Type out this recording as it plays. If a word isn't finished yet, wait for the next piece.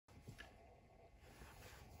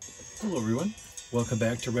Hello everyone, welcome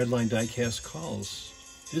back to Redline Diecast Calls.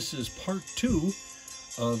 This is part 2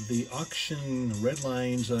 of the auction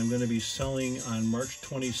Redlines that I'm going to be selling on March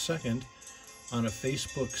 22nd on a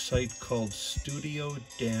Facebook site called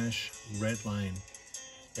Studio-Redline.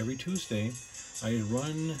 Every Tuesday I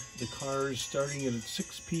run the cars starting at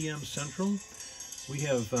 6 p.m. Central. We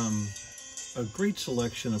have a great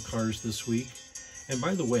selection of cars this week, and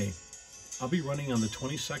by the way, I'll be running on the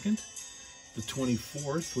 22nd, the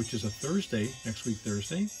 24th, which is a Thursday, next week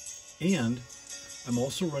Thursday, and I'm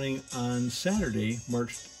also running on Saturday,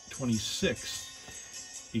 March 26th,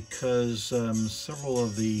 because several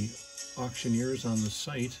of the auctioneers on the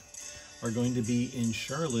site are going to be in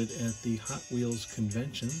Charlotte at the Hot Wheels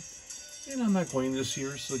convention, and I'm not going this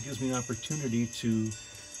year, so it gives me an opportunity to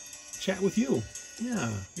chat with you.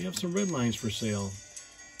 Yeah, we have some Redlines for sale.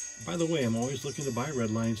 By the way, I'm always looking to buy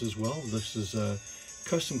Redlines as well. This is a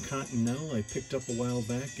Custom Continental I picked up a while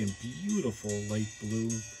back in beautiful light blue.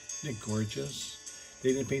 Isn't it gorgeous?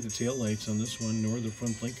 They didn't paint the tail lights on this one, nor the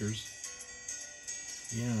front blinkers.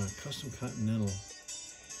 Yeah, Custom Continental.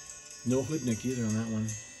 No hood nick either on that one.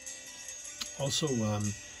 Also,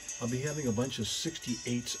 I'll be having a bunch of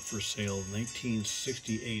 68s for sale,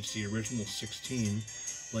 1968s, the original 16,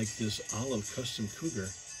 like this Olive Custom Cougar.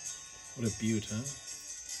 What a beaut, huh?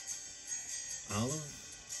 Olive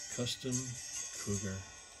Custom Cougar.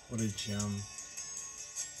 What a gem.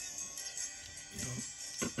 You know,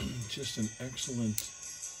 just an excellent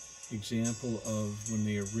example of when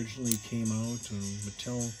they originally came out and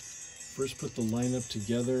Mattel first put the lineup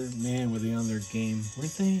together. Man, were they on their game,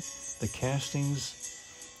 weren't they? The castings,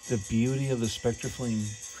 the beauty of the Spectraflame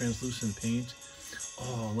translucent paint.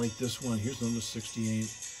 Oh, like this one. Here's another 68.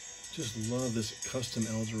 Just love this custom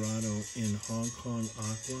Eldorado in Hong Kong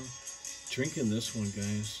Aqua. Drinking this one,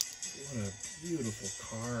 guys. What a beautiful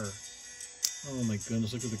car. Oh my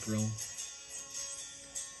goodness, look at the grill.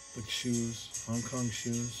 Look, shoes, Hong Kong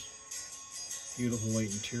shoes. Beautiful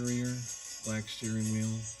white interior, black steering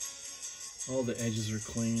wheel. All the edges are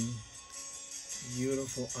clean.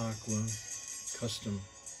 Beautiful aqua, custom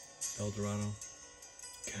Eldorado.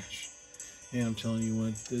 Gosh, man, I'm telling you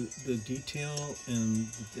what, the detail and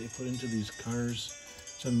that they put into these cars,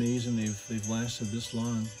 it's amazing they've lasted this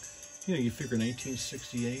long. You know, you figure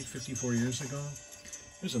 1968, 54 years ago.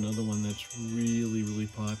 There's another one that's really, really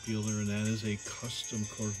popular, and that is a custom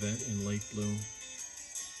Corvette in light blue.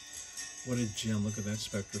 What a gem. Look at that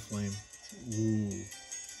Spectraflame. Ooh.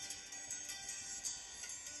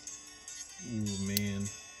 Ooh, man.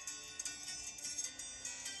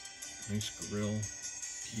 Nice grill.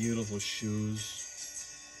 Beautiful shoes.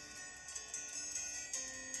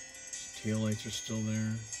 Taillights are still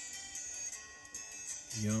there.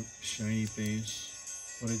 Yup, shiny base.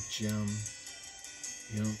 What a gem.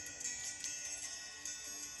 Yup.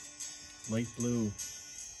 Light blue.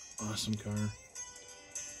 Awesome car.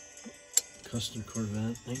 Custom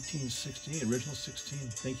Corvette. 1968, original 16.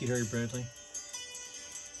 Thank you, Harry Bradley.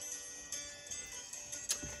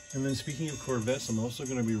 And then speaking of Corvettes, I'm also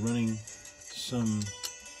going to be running some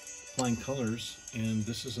flying colors. And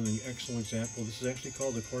this is an excellent example. This is actually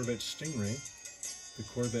called the Corvette Stingray. The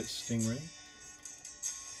Corvette Stingray.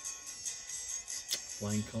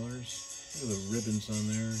 Flying colors. Look at the ribbons on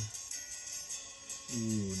there.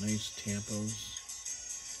 Ooh, nice tampos.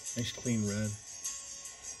 Nice clean red.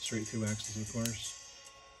 Straight through axles, of course.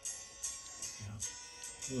 Yeah. A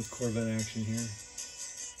little Corvette action here.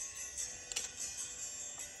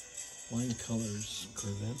 Flying colors,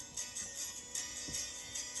 Corvette.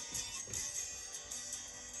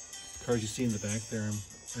 The cars you see in the back there,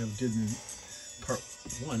 I did in part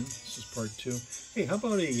 1. This is part 2. Hey, how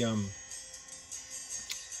about a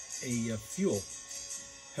fuel,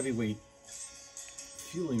 heavyweight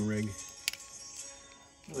fueling rig.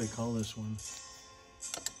 What do they call this one?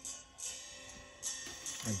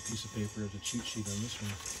 I have a piece of paper as a cheat sheet on this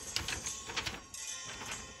one.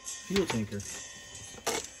 Fuel tanker.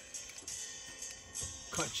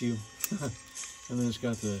 Caught you. And then it's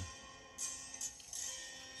got the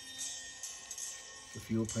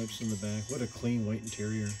fuel pipes in the back. What a clean white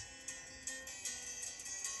interior.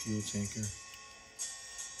 Fuel tanker.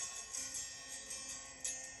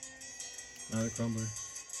 Not a crumbler.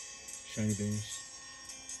 Shiny base.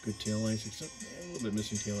 Good tail lights, except a little bit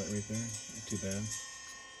missing tail light right there. Not too bad.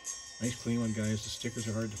 Nice clean one, guys. The stickers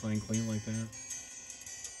are hard to find clean like that.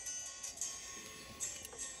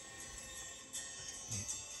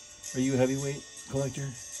 Are you a heavyweight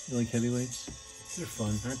collector? You like heavyweights? They're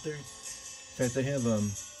fun, aren't they? In fact, I have,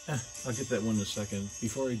 I'll get that one in a second.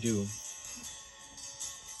 Before I do,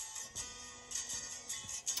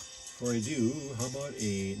 how about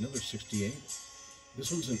another 68?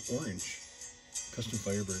 This one's an orange, custom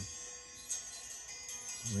Firebird.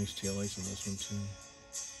 Nice taillights on this one too.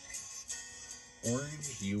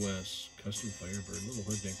 Orange US custom Firebird. Little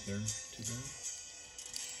hood neck there. Too bad.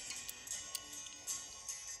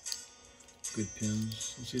 Good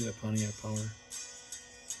pins. You see that Pontiac power?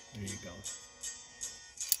 There you go.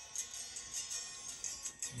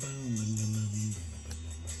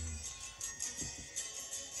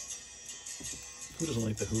 Who doesn't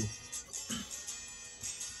like the Who?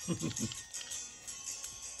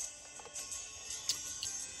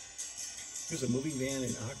 Here's a moving van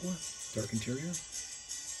in aqua, dark interior.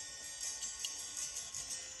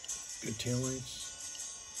 Good taillights.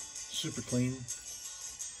 Super clean.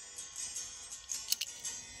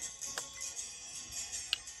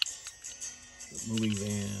 Moving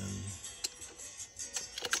van.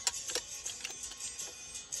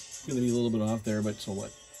 It's going to be a little bit off there, but so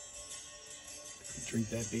what? Drink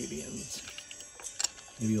that baby in.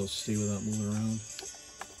 Maybe it'll stay without moving around.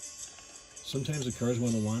 Sometimes the cars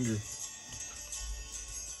want to wander.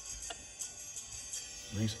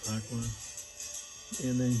 Nice aqua.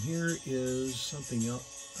 And then here is something else.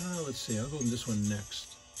 Let's see, I'll go with this one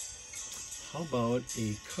next. How about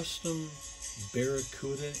a custom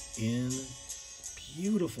Barracuda in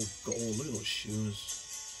beautiful gold? Look at those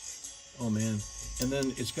shoes. Oh man. And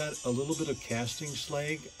then it's got a little bit of casting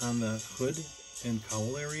slag on the hood and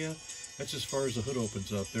cowl area. That's as far as the hood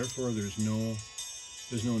opens up. Therefore, there's no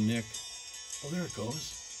nick. Oh, there it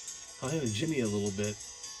goes. I'll have to jimmy a little bit.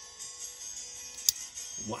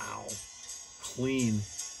 Wow. Clean.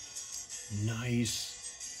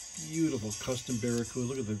 Nice. Beautiful custom Barracuda.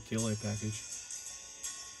 Look at the taillight package.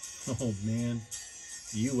 Oh man.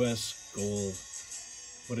 US gold.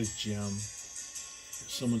 What a gem.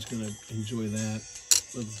 Someone's going to enjoy that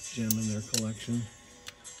little gem in their collection.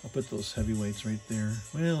 I'll put those heavyweights right there.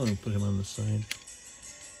 Well, let me put him on the side.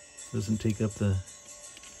 Doesn't take away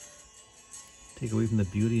from the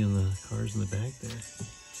beauty in the cars in the back there.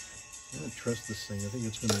 I don't trust this thing. I think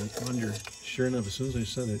it's going to wander. Sure enough, as soon as I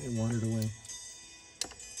said it, it wandered away.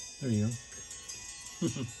 There you go.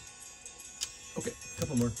 Okay, a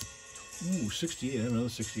couple more. Ooh, 68. I have another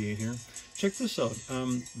 68 here. Check this out.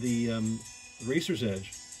 The Racer's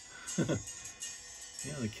Edge.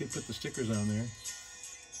 Yeah, the kid put the stickers on there.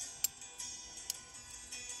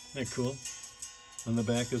 Isn't that cool? On the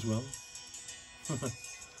back as well. A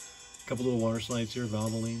couple little water slides here.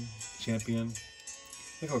 Valvoline, Champion.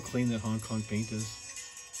 Look how clean that Hong Kong paint is.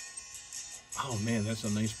 Oh man, that's a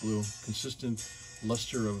nice blue. Consistent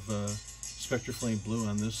luster of Spectraflame blue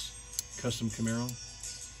on this custom Camaro.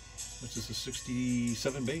 Which is a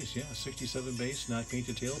 67 base, yeah, 67 base, not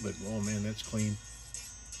painted tail, but oh man, that's clean.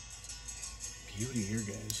 Beauty here,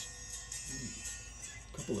 guys.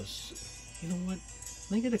 Couple of, you know what?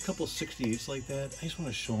 Let me get a couple 68s like that. I just want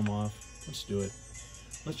to show them off. Let's do it.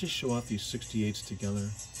 Let's just show off these 68s together.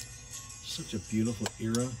 Such a beautiful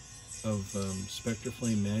era of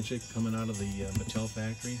Spectraflame magic coming out of the Mattel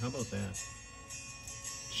factory. How about that?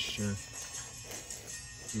 Sure.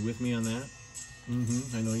 You with me on that?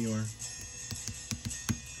 I know you are.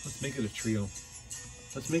 Let's make it a trio.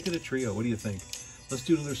 Let's make it a trio. What do you think? Let's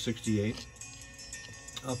do another 68.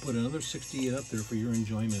 I'll put another 68 up there for your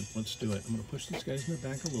enjoyment. Let's do it. I'm going to push these guys in the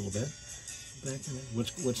back a little bit. Back in it.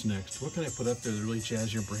 What's next? What can I put up there that really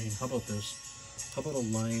jazz your brain? How about this? How about a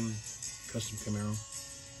lime custom Camaro?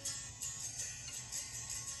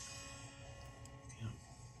 Yeah,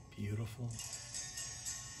 beautiful.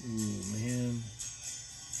 Ooh, man.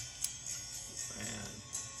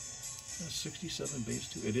 A 67 base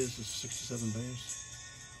too. It is a 67 base.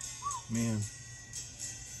 Man.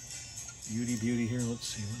 Beauty here. Let's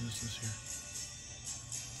see. What is this here?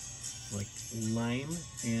 Like lime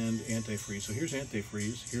and antifreeze. So here's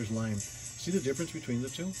antifreeze. Here's lime. See the difference between the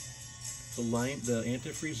two? The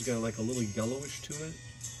antifreeze has got like a little yellowish to it,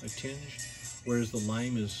 a tinge, whereas the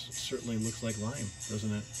lime certainly looks like lime,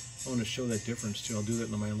 doesn't it? I want to show that difference too. I'll do that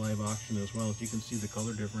in my live auction as well. If you can see the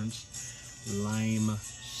color difference. Lime.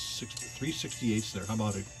 368s there. How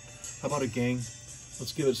about it? How about it, gang?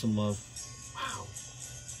 Let's give it some love. Wow.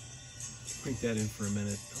 Crank that in for a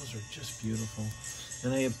minute. Those are just beautiful.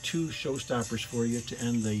 And I have two showstoppers for you to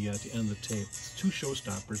end the tape. Two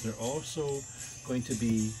showstoppers. They're also going to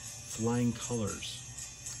be flying colors.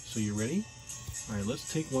 So you ready? All right.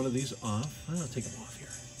 Let's take one of these off. I'll take them off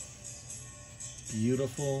here.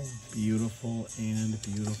 Beautiful, beautiful, and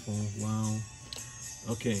beautiful. Wow.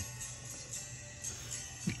 Okay.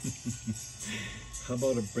 How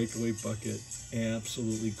about a breakaway bucket?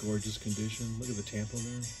 Absolutely gorgeous condition. Look at the tampo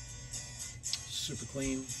there. Super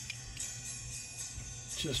clean.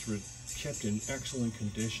 Just kept in excellent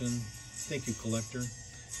condition. Thank you, collector.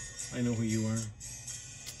 I know who you are.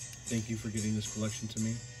 Thank you for getting this collection to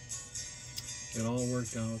me. It all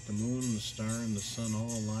worked out. The moon, the star, and the sun all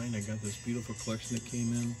aligned. I got this beautiful collection that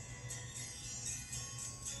came in.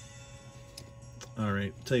 All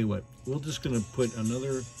right, tell you what. We're just going to put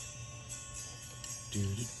another...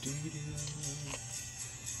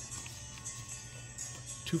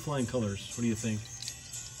 Two flying colors. What do you think?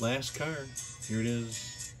 Last card. Here it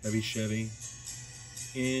is. Heavy Chevy.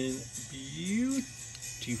 In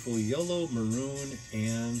beautiful yellow, maroon,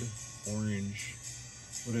 and orange.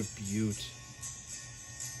 What a beaut.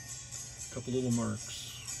 A couple little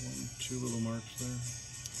marks. 1, 2 little marks there.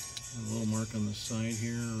 And a little mark on the side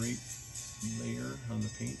here, right there on the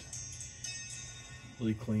paint.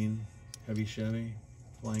 Really clean. Heavy Chevy.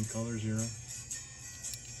 Flying colors, era.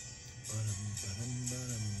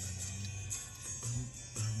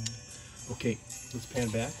 Okay, let's pan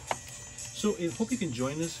back. So I hope you can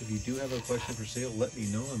join us. If you do have a collection for sale, let me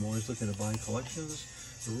know. I'm always looking to buy collections.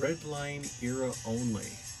 Redline era only.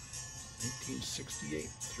 1968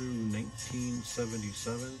 through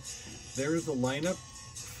 1977. There's the lineup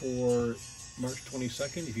for March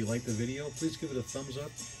 22nd. If you like the video, please give it a thumbs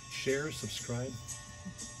up, share, subscribe,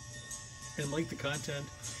 and like the content.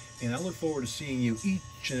 And I look forward to seeing you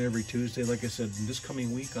each and every Tuesday. Like I said, this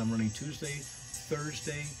coming week, I'm running Tuesday,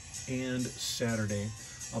 Thursday, and Saturday.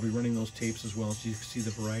 I'll be running those tapes as well, so you can see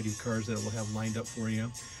the variety of cars that we'll have lined up for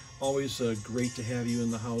you. Always great to have you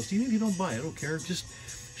in the house. Even if you don't buy, I don't care. Just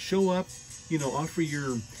show up, you know, offer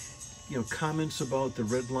your, you know, comments about the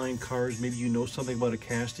Redline cars. Maybe you know something about a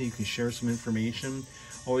casting. You can share some information.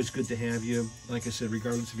 Always good to have you. Like I said,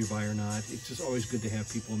 regardless if you buy or not, it's just always good to have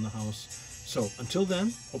people in the house. So until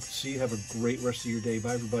then, hope to see you. Have a great rest of your day.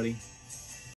 Bye, everybody.